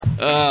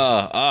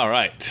All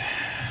right.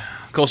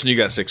 Colson, you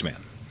got 6 man.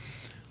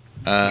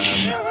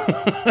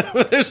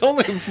 There's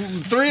only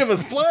 3 of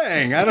us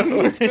playing. I don't know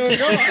what's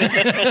going on.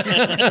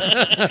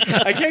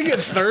 I can't get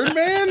third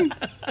man?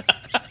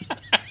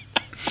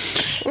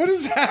 What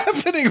is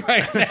happening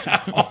right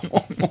now?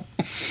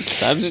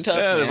 Times are tough,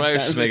 Yeah, the man.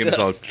 virus is making us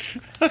all...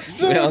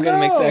 We all gotta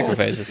make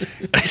sacrifices.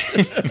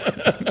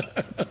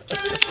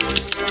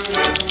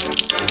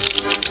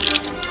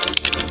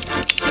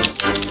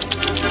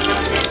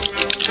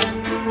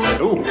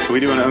 Oh, can we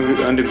do an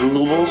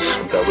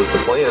Undegooglables? That was the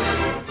plan.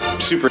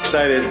 I'm super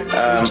excited.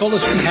 You told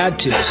us we had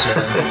to, so.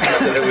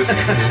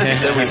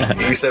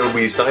 He said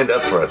we signed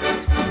up for it.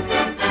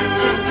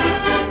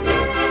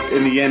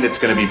 In the end, it's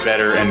going to be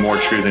better and more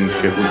true than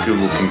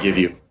Google can give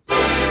you.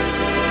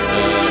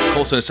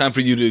 Colson, it's time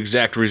for you to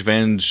exact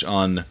revenge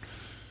on,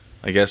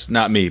 I guess,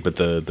 not me, but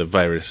the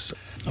virus.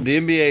 The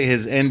NBA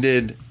has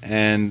ended,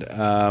 and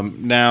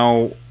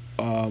now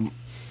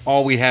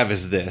all we have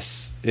is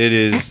this. It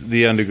is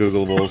the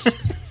Undegooglables.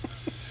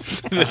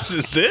 This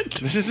is it?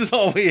 This is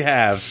all we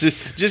have. So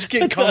just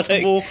get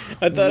comfortable,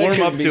 I thought warm I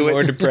could up be to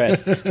more it.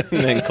 depressed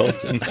than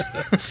Colson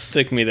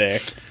took me there.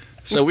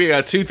 So we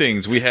got 2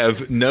 things. We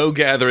have no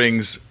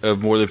gatherings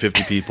of more than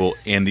 50 people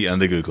and the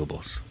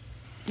Undegooglables.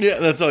 Yeah,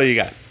 that's all you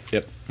got.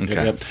 Yep. Okay.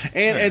 Yep.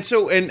 And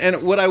so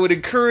what I would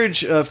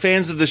encourage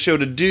fans of the show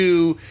to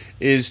do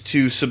is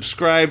to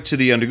subscribe to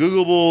the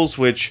Undegooglables,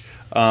 which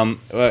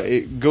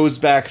it goes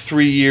back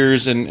 3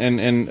 years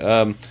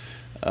and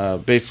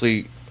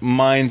basically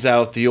mines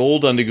out the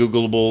old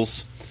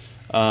Undegooglables.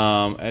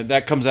 And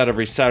that comes out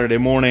every Saturday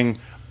morning.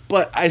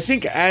 But I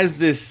think as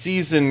this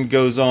season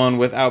goes on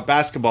without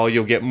basketball,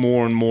 you'll get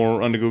more and more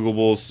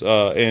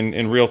Undegooglables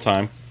in real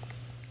time.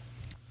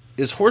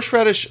 Is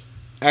horseradish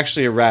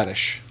actually a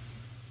radish?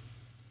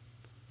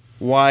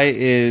 Why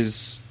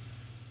is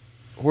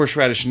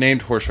horseradish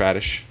named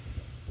horseradish?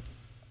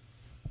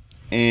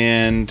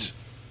 And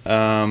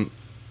are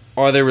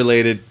they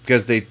related?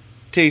 Because they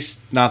taste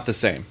not the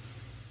same.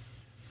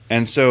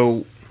 And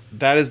so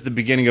that is the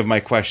beginning of my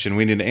question.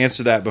 We need to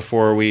answer that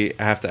before we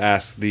have to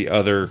ask the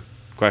other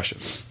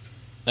questions.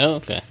 Oh,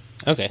 okay.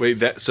 Okay.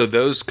 Wait, so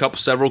those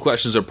several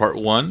questions are part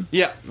 1?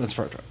 Yeah, that's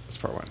part 1.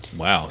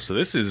 Wow, so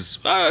this is,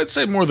 I'd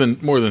say more than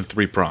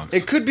 3 prongs.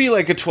 It could be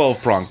like a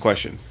 12-prong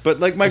question, but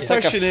like my It's like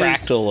a question is,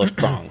 fractal of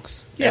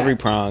prongs. Yeah. Every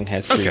prong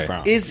has 3 Okay.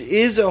 prongs.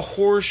 is a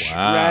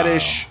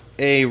horseradish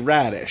a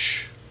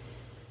radish?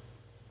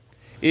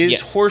 Is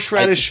Yes.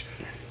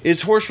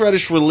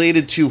 horseradish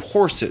related to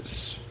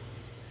horses?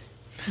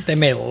 They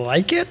may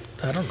like it.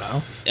 I don't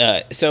know.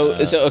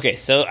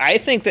 So I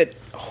think that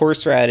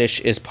horseradish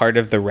is part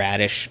of the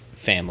radish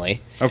family.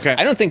 Okay.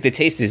 I don't think the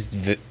taste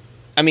is.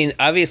 I mean,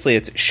 obviously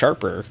it's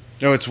sharper.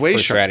 No, it's way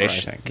sharper, I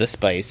Horseradish, think. the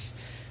spice,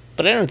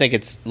 but I don't think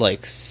it's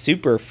like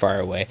super far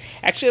away.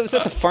 Actually, I was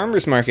at the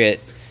farmers market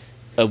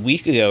a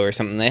week ago or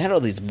something. They had all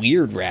these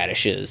weird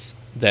radishes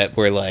that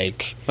were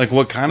like Like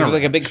what kind there of was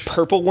like a big radish?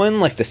 purple one,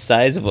 like the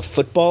size of a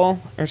football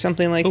or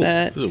something like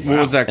that. Ooh, What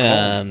was that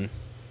called?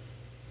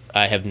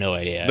 I have no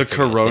idea. I The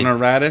forget. Corona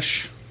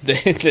radish?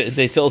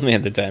 They told me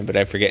at the time, but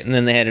I forget. And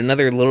then they had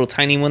another little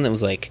tiny one that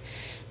was like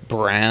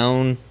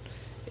brown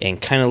and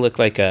kind of looked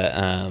like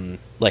a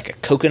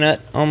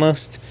coconut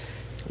almost.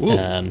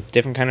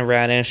 Different kind of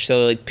radish.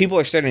 So like people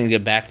are starting to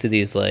get back to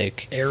these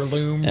like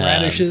Heirloom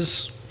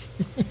radishes.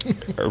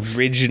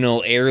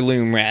 original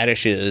heirloom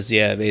radishes.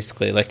 Yeah,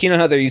 basically. Like, you know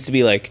how there used to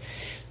be like,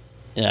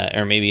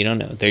 or maybe you don't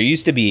know, there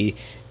used to be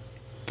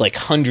like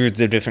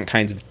hundreds of different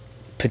kinds of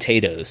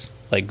potatoes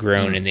like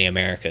grown in the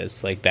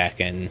Americas, like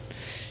back in,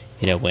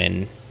 you know,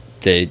 when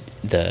the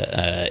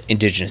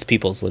indigenous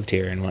peoples lived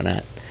here and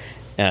whatnot.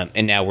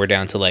 And now we're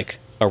down to like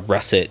a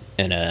russet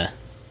and a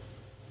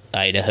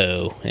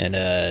Idaho and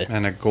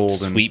And a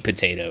golden sweet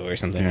potato or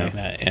something like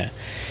that.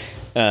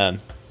 Yeah.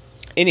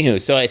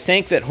 Anywho, so I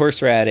think that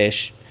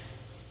horseradish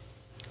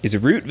is a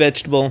root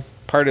vegetable,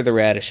 part of the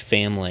radish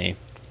family,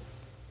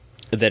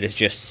 that is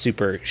just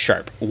super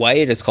sharp. Why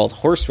it is called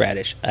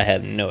horseradish, I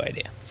have no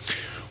idea.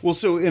 Well,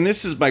 so, and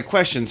this is my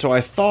question. So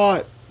I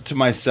thought to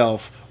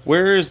myself,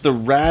 where is the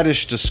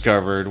radish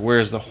discovered? Where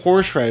is the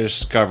horseradish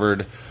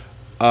discovered?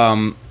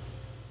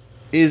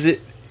 Is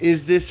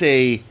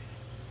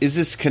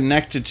this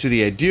connected to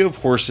the idea of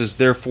horses?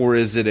 Therefore,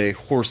 is it a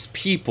horse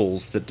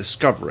peoples that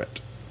discover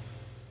it?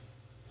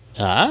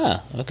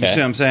 Ah, okay. You see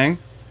what I'm saying?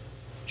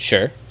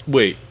 Sure.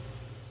 Wait,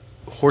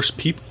 horse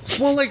people?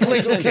 Well, like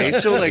okay,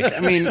 so like I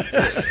mean,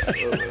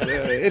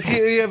 if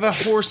you have a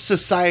horse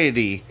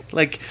society,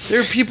 like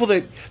there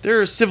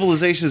are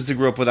civilizations that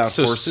grew up without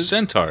So horses.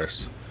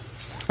 centaurs.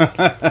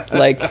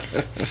 Like,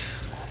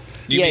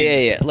 You yeah, mean- yeah,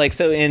 yeah. Like,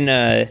 so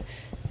in,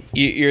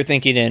 you're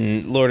thinking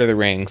in Lord of the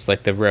Rings,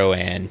 like the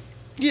Rowan.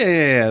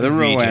 Yeah. The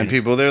Rowan region.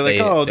 people, they're like,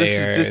 this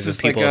they are is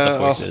the like people with the a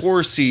horses.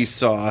 horsey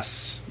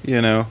sauce,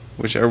 you know,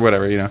 which or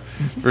whatever, you know,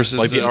 versus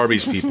Like the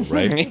Arby's people,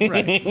 right?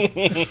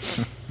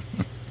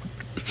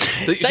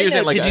 So Side you're saying,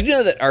 note, like, did you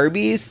know that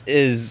Arby's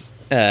is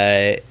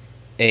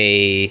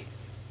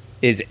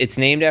it's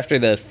named after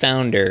the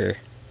founder,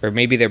 or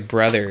maybe their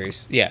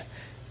brothers? Yeah,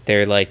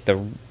 they're like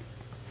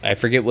I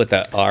forget what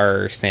the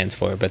R stands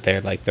for, but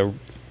they're like the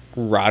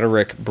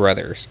Roderick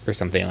brothers or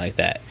something like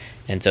that.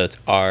 And so it's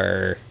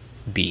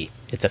RB.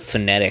 It's a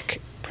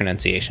phonetic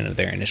pronunciation of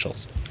their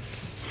initials.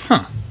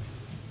 Huh.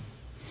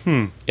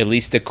 At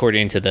least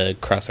according to the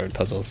crossword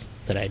puzzles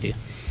that I do.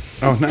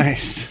 Oh,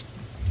 nice.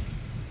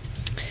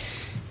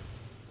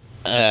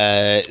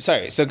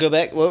 Sorry, so go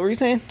back. What were you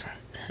saying?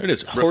 It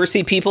is.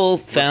 Horsey people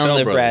found Raphael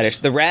the brothers. radish.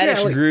 The radish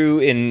Yeah, like- grew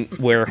in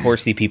where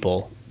horsey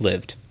people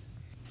lived.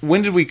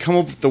 When did we come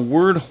up with the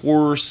word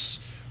horse?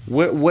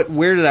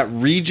 Where did that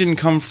region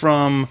come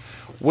from?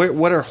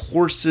 What are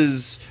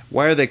horses?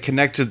 Why are they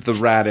connected to the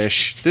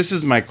radish? This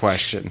is my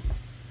question.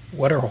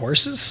 What are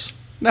horses?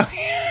 No,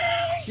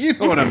 you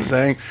know what I'm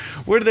saying.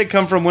 Where did they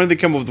come from? When did they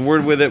come up with the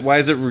word with it? Why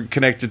is it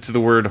connected to the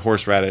word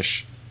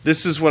horseradish?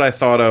 This is what I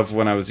thought of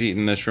when I was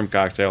eating the shrimp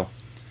cocktail.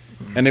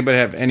 Anybody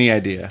have any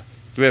idea?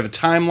 Do we have a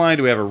timeline?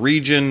 Do we have a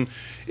region?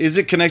 Is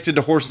it connected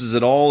to horses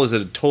at all? Is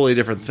it a totally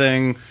different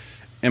thing?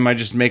 Am I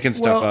just making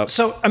stuff up?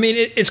 So, I mean,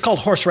 it's called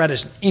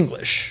horseradish in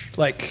English.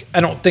 Like,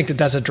 I don't think that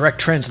that's a direct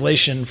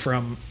translation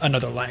from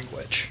another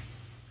language.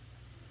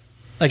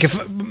 Like,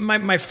 if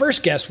my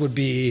first guess would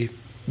be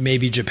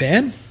maybe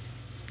Japan.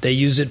 They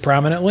use it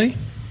prominently.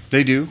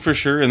 They do, for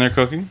sure, in their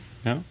cooking.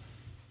 Yeah.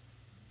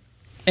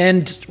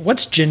 And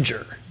what's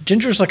ginger?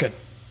 Ginger's like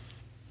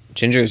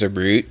Ginger's a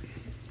root.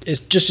 it's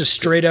just a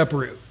straight up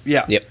root.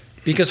 Yeah. Yep.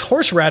 Because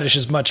horseradish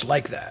is much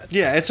like that.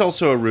 Yeah, it's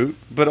also a root,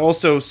 but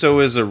also so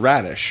is a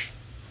radish.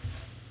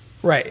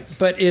 Right.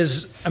 But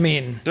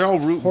They're all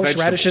root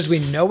horseradish as we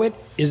vegetables. know it,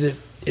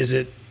 is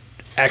it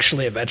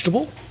actually a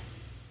vegetable?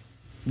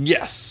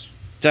 Yes,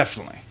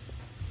 definitely.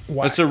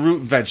 Why? It's a root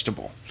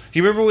vegetable.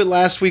 You remember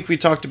last week we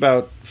talked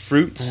about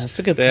fruits? That's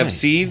a good They have point.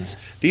 seeds. Yeah.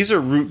 These are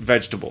root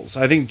vegetables.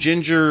 I think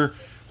ginger,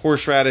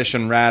 horseradish,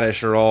 and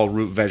radish are all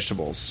root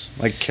vegetables,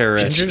 like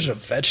carrots. Ginger's a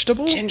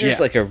vegetable? Ginger's Yeah.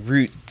 like a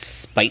root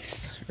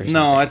spice or something.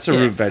 No, it's a Yeah.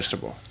 root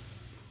vegetable.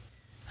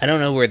 I don't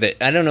know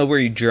where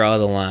you draw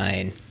the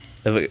line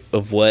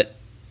of what.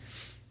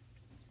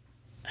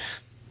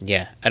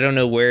 Yeah, I don't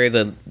know where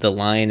the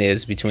line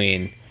is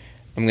between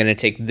I'm going to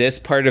take this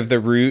part of the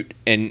root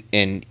and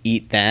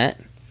eat that,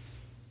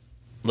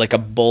 like a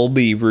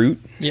bulby root.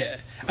 Yeah.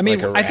 I mean,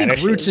 Like a I think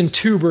radish roots is? and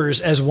tubers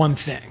as one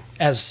thing,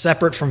 as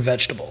separate from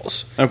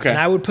vegetables. Okay. And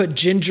I would put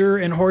ginger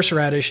and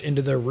horseradish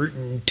into the root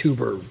and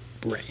tuber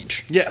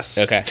range. Yes.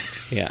 Okay,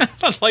 yeah.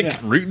 I like Yeah.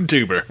 root and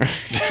tuber.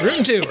 Root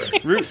and tuber.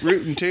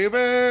 Root and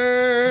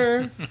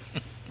tuber.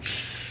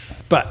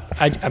 But,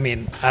 I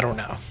mean, I don't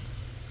know.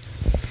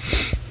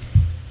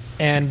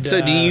 And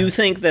So, do you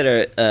think that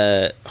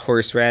a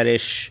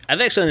horseradish?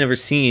 I've actually never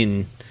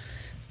seen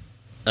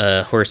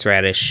a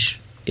horseradish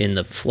in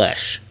the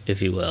flesh,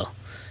 if you will.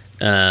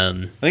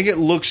 I think it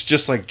looks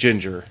just like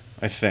ginger.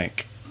 I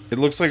think it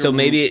looks like. So a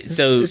maybe root.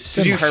 so. it's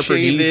Did you Harper, do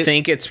shave you it?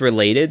 think it's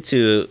related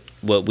to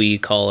what we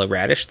call a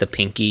radish, the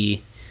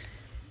pinky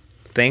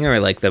thing, or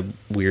like the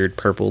weird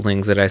purple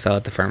things that I saw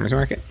at the farmer's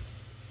market?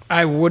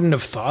 I wouldn't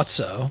have thought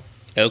so,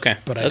 Okay,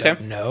 but I okay.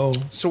 don't know.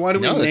 So why do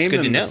we No, that's name good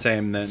to them the know.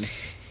 same then?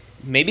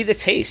 Maybe the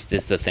taste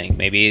is the thing.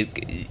 Maybe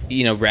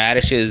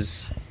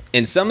radishes.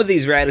 And some of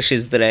these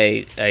radishes that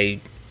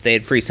they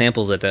had free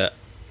samples at the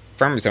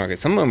farmer's market.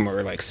 Some of them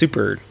were like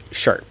super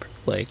sharp,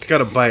 like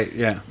Got a bite,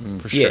 yeah,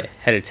 for sure. yeah,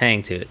 had a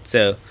tang to it.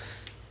 So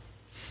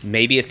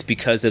maybe it's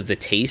because of the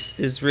taste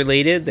is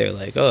related. They're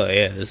like, oh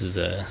yeah, this is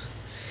a,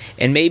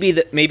 and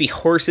maybe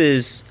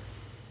horses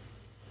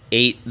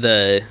ate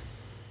the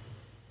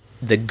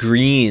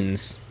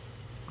greens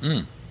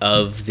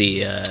of the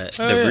yeah.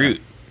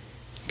 root.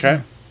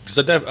 Okay. Because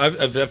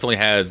I've definitely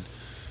had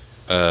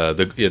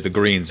the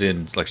greens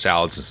in like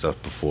salads and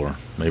stuff before.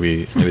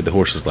 Maybe the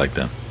horses like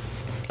them.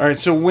 All right.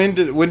 So when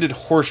did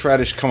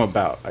horseradish come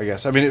about? I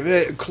guess. I mean,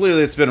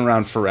 clearly it's been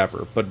around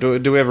forever. But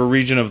do we have a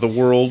region of the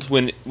world?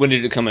 When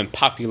did it come in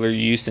popular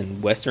use in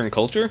Western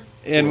culture?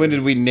 And when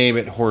did we name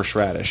it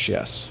horseradish?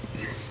 Yes.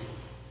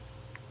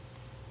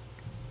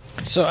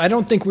 So I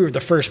don't think we were the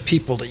first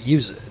people to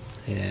use it.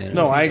 Yeah,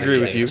 No, I agree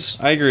with you. guess.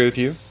 I agree with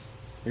you.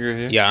 I agree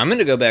with you. yeah, I'm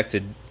gonna go back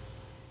to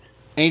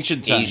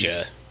Ancient times.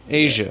 Asia.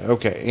 Asia.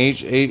 Okay.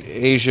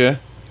 Asia.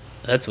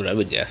 that's what I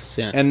would guess.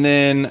 Yeah. And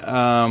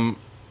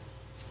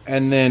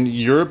then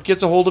Europe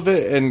gets a hold of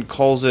it and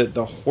calls it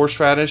the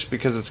horseradish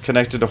because it's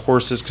connected to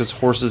horses because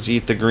horses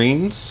eat the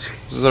greens.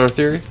 Is that our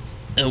theory?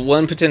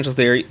 One potential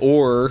theory,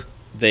 or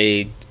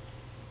they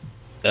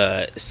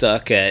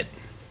suck at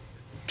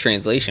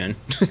translation,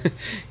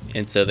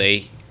 and so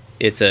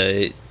it's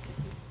a,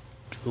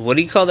 what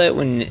do you call that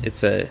when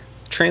it's a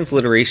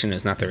transliteration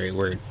is not the right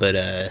word,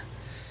 but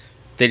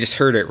they just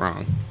heard it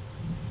wrong.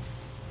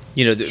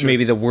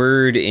 Maybe the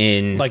word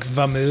in Like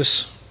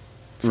vamoose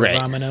for Right.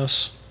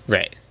 vamonos.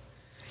 right,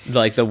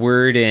 like the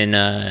word in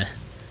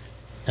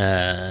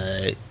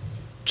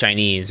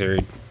Chinese or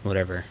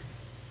whatever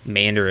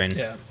Mandarin.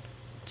 Yeah.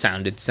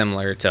 Sounded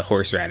similar to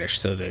horseradish,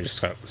 so they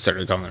just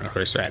started calling it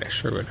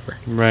horseradish or whatever.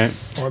 Right.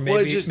 Or Well, it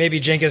maybe just- maybe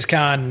Genghis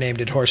Khan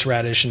named it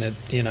horseradish and it,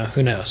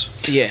 who knows.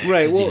 Yeah,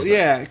 Right. Well,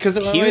 yeah. Because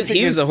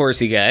he was a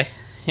horsey guy.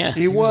 Yeah.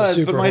 He was a was,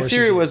 super but my horsey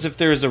theory dude. was if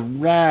there's a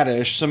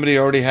radish, somebody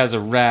already has a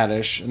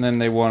radish, and then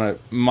they want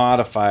to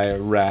modify a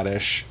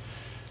radish,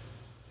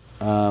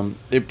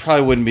 it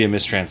probably wouldn't be a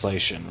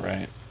mistranslation,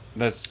 right?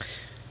 That's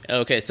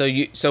Okay,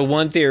 so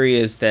one theory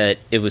is that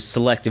it was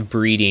selective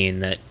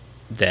breeding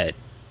that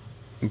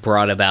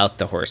brought about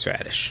the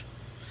horseradish.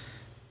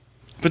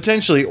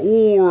 potentially,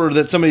 or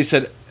that somebody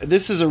said,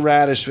 this is a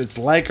radish, it's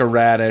like a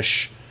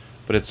radish,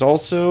 but it's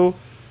also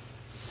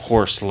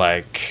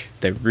horse-like.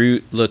 The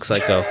root looks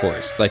like a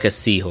horse, like a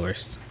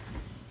seahorse.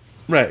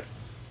 Right.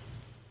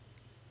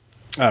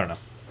 I don't know.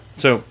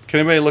 So,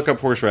 can anybody look up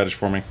horseradish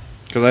for me?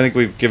 Because I think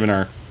we've given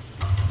our...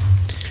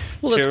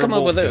 Well, let's come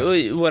up Terrible with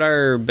guesses. what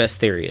our best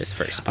theory is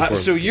first. before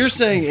so we- you're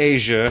saying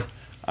Asia.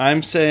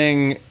 I'm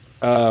saying...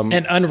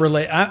 And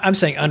unrelated. I'm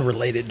saying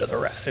unrelated to the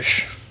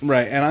radish.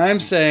 Right, and I'm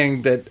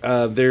saying that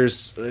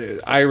there's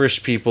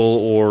Irish people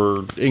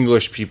or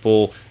English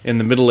people in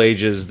the Middle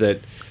Ages that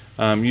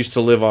used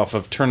to live off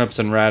of turnips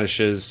and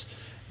radishes,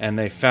 and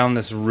they found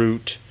this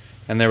root,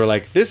 and they were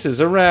like, this is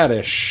a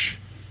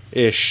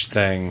radish-ish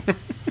thing.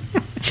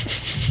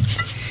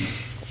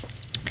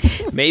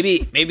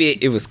 maybe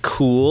it was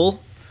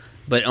cool,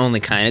 but only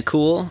kind of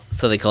cool,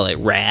 so they call it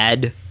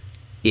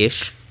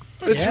rad-ish.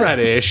 It's Yeah.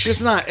 radish.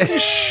 It's not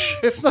ish.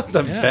 It's not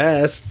the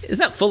best. It's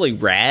not fully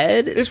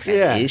rad. It's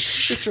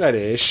rad-ish. It's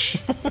radish.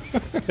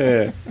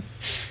 Yeah.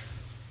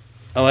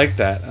 I like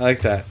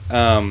that.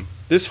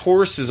 This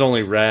horse is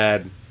only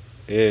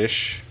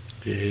rad-ish.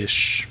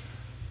 Ish.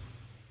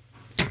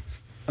 I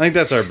think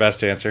that's our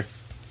best answer.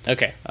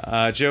 Okay.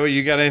 Joey,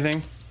 you got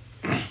anything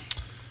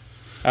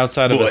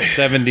outside of a Boy.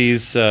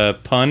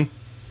 70s pun?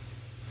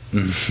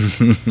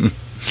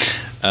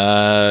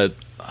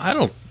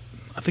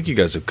 I think you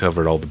guys have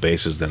covered all the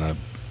bases that I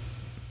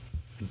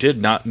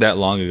did not that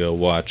long ago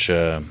watch.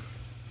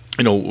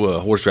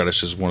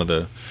 Horseradish is one of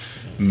the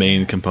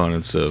main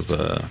components of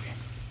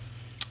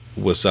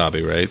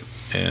wasabi, right?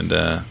 And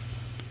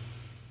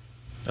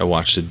I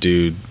watched a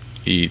dude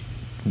eat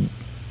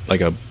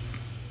like a,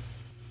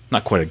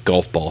 not quite a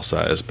golf ball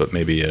size, but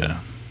maybe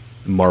a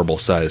marble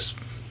size,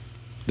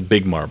 the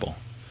big marble.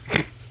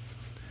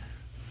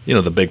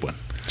 The big one.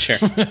 Sure.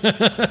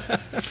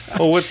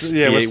 Oh, what's ate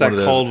that one of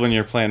those. called when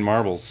you're playing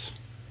marbles?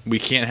 We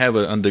can't have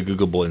an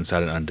Undegoogable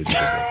inside an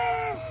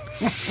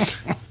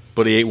Undegooglable.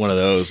 But he ate one of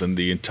those, and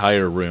the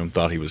entire room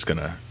thought he was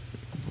gonna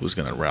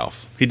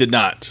Ralph. He did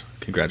not.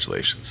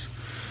 Congratulations.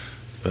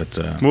 But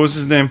What was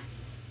his name?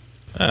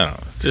 I don't know.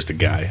 It's just a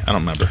guy. I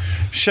don't remember.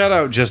 Shout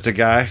out, just a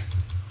guy.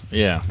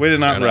 Yeah. Way to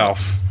not Shout out.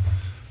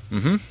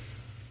 Ralph.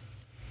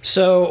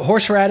 So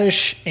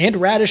horseradish and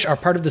radish are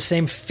part of the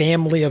same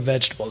family of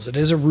vegetables. It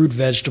is a root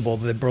vegetable.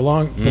 They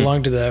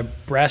belong to the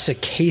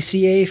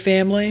Brassicaceae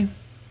family.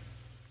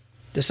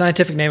 The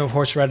scientific name of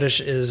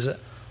horseradish is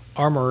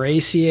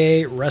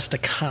Armoraceae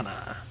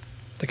rusticana.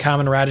 The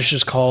common radish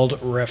is called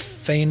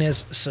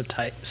Raphanus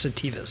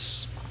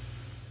sativus.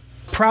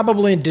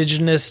 Probably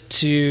indigenous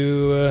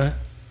to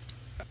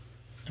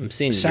I'm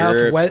seeing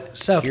Europe.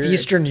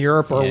 southeastern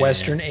Europe or Yeah.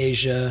 Western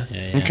Asia.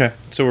 Yeah. Okay,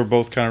 so we're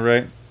both kind of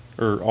right,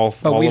 or all.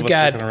 But all we've of us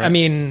got, are kinda right? I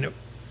mean,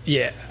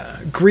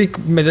 Greek.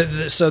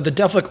 So the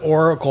Delphic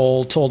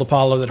Oracle told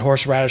Apollo that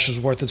horseradish was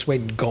worth its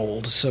weight in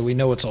gold. So we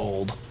know it's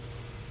old,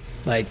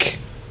 like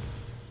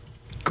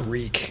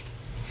Greek,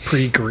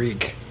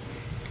 pre-Greek.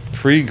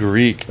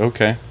 pre-Greek.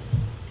 Okay.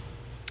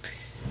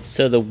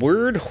 So the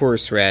word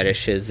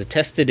horseradish is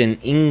attested in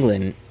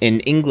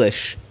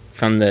English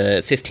from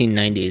the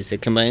 1590s.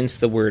 It combines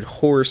the word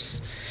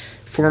horse,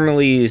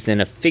 formerly used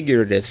in a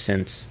figurative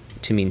sense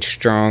to mean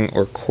strong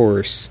or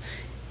coarse,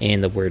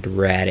 and the word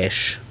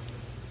radish.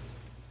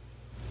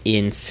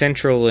 In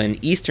Central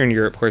and Eastern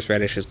Europe,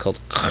 horseradish is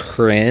called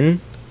kren.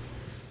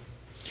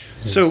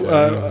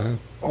 So,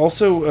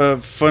 also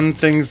fun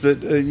things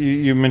that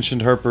you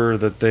mentioned, Harper,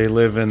 that they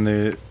live in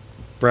the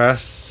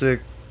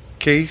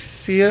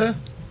Brassicaceae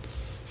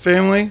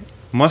family.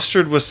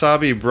 Mustard,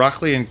 wasabi,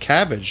 broccoli, and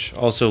cabbage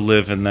also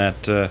live in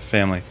that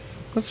family.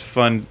 That's a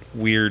fun,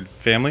 weird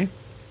family.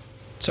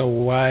 It's a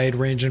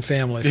wide-ranging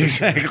family.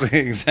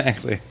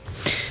 Exactly.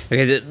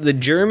 Okay, so the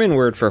German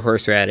word for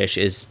horseradish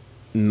is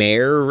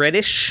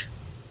Meerradish,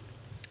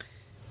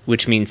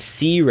 which means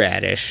sea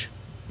radish,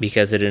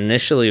 because it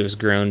initially was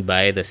grown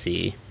by the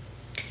sea.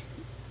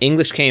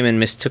 English came and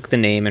mistook the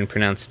name and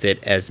pronounced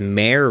it as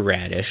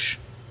Meerradish,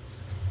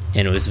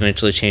 and it was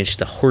eventually changed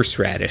to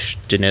horseradish,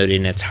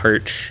 denoting its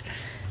harsh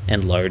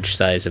and large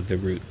size of the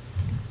root.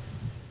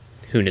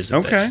 Who knows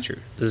if that's true?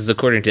 This is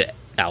according to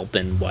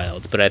Alpen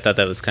Wild, but I thought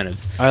that was kind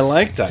of I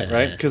like that,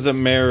 right? Because a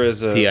mare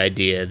is the a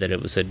idea that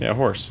it was a...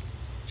 horse.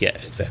 Yeah,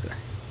 exactly.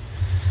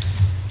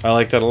 I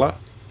like that a lot.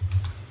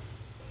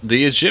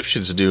 The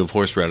Egyptians knew of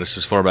horseradish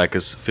as far back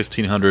as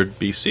 1500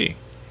 BC,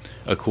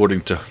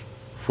 according to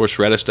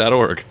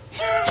horseradish.org.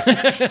 Wow.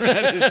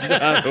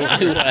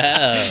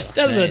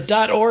 That is a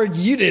 .org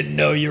you didn't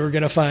know you were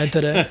going to find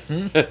today.